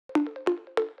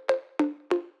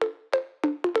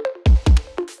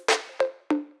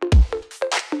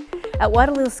At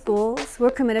Waterloo schools, we're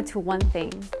committed to one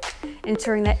thing: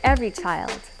 ensuring that every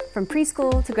child, from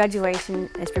preschool to graduation,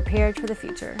 is prepared for the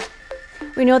future.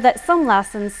 We know that some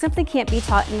lessons simply can't be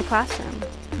taught in the classroom.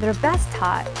 They're best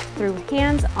taught through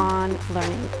hands-on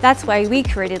learning. That's why we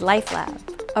created LifeLab,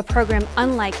 a program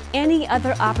unlike any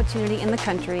other opportunity in the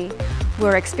country,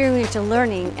 where experiential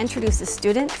learning introduces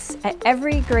students at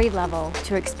every grade level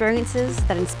to experiences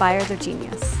that inspire their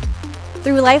genius.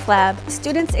 Through LifeLab,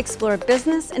 students explore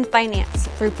business and finance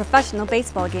through professional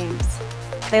baseball games.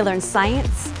 They learn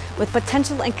science with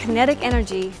potential and kinetic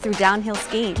energy through downhill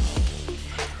skiing.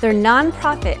 Their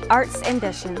nonprofit arts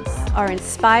ambitions are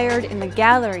inspired in the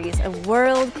galleries of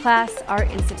world-class art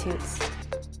institutes.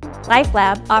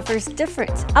 LifeLab offers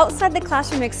different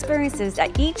outside-the-classroom experiences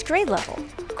at each grade level,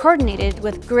 coordinated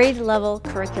with grade-level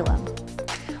curriculum.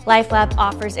 LifeLab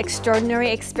offers extraordinary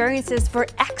experiences for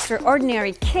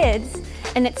extraordinary kids,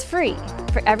 and it's free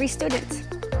for every student,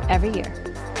 every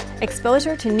year.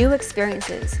 Exposure to new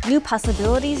experiences, new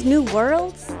possibilities, new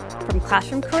worlds, from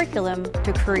classroom curriculum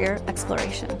to career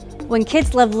exploration. When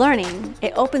kids love learning,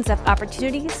 it opens up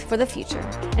opportunities for the future,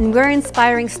 and we're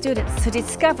inspiring students to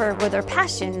discover where their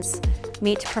passions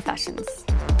meet professions.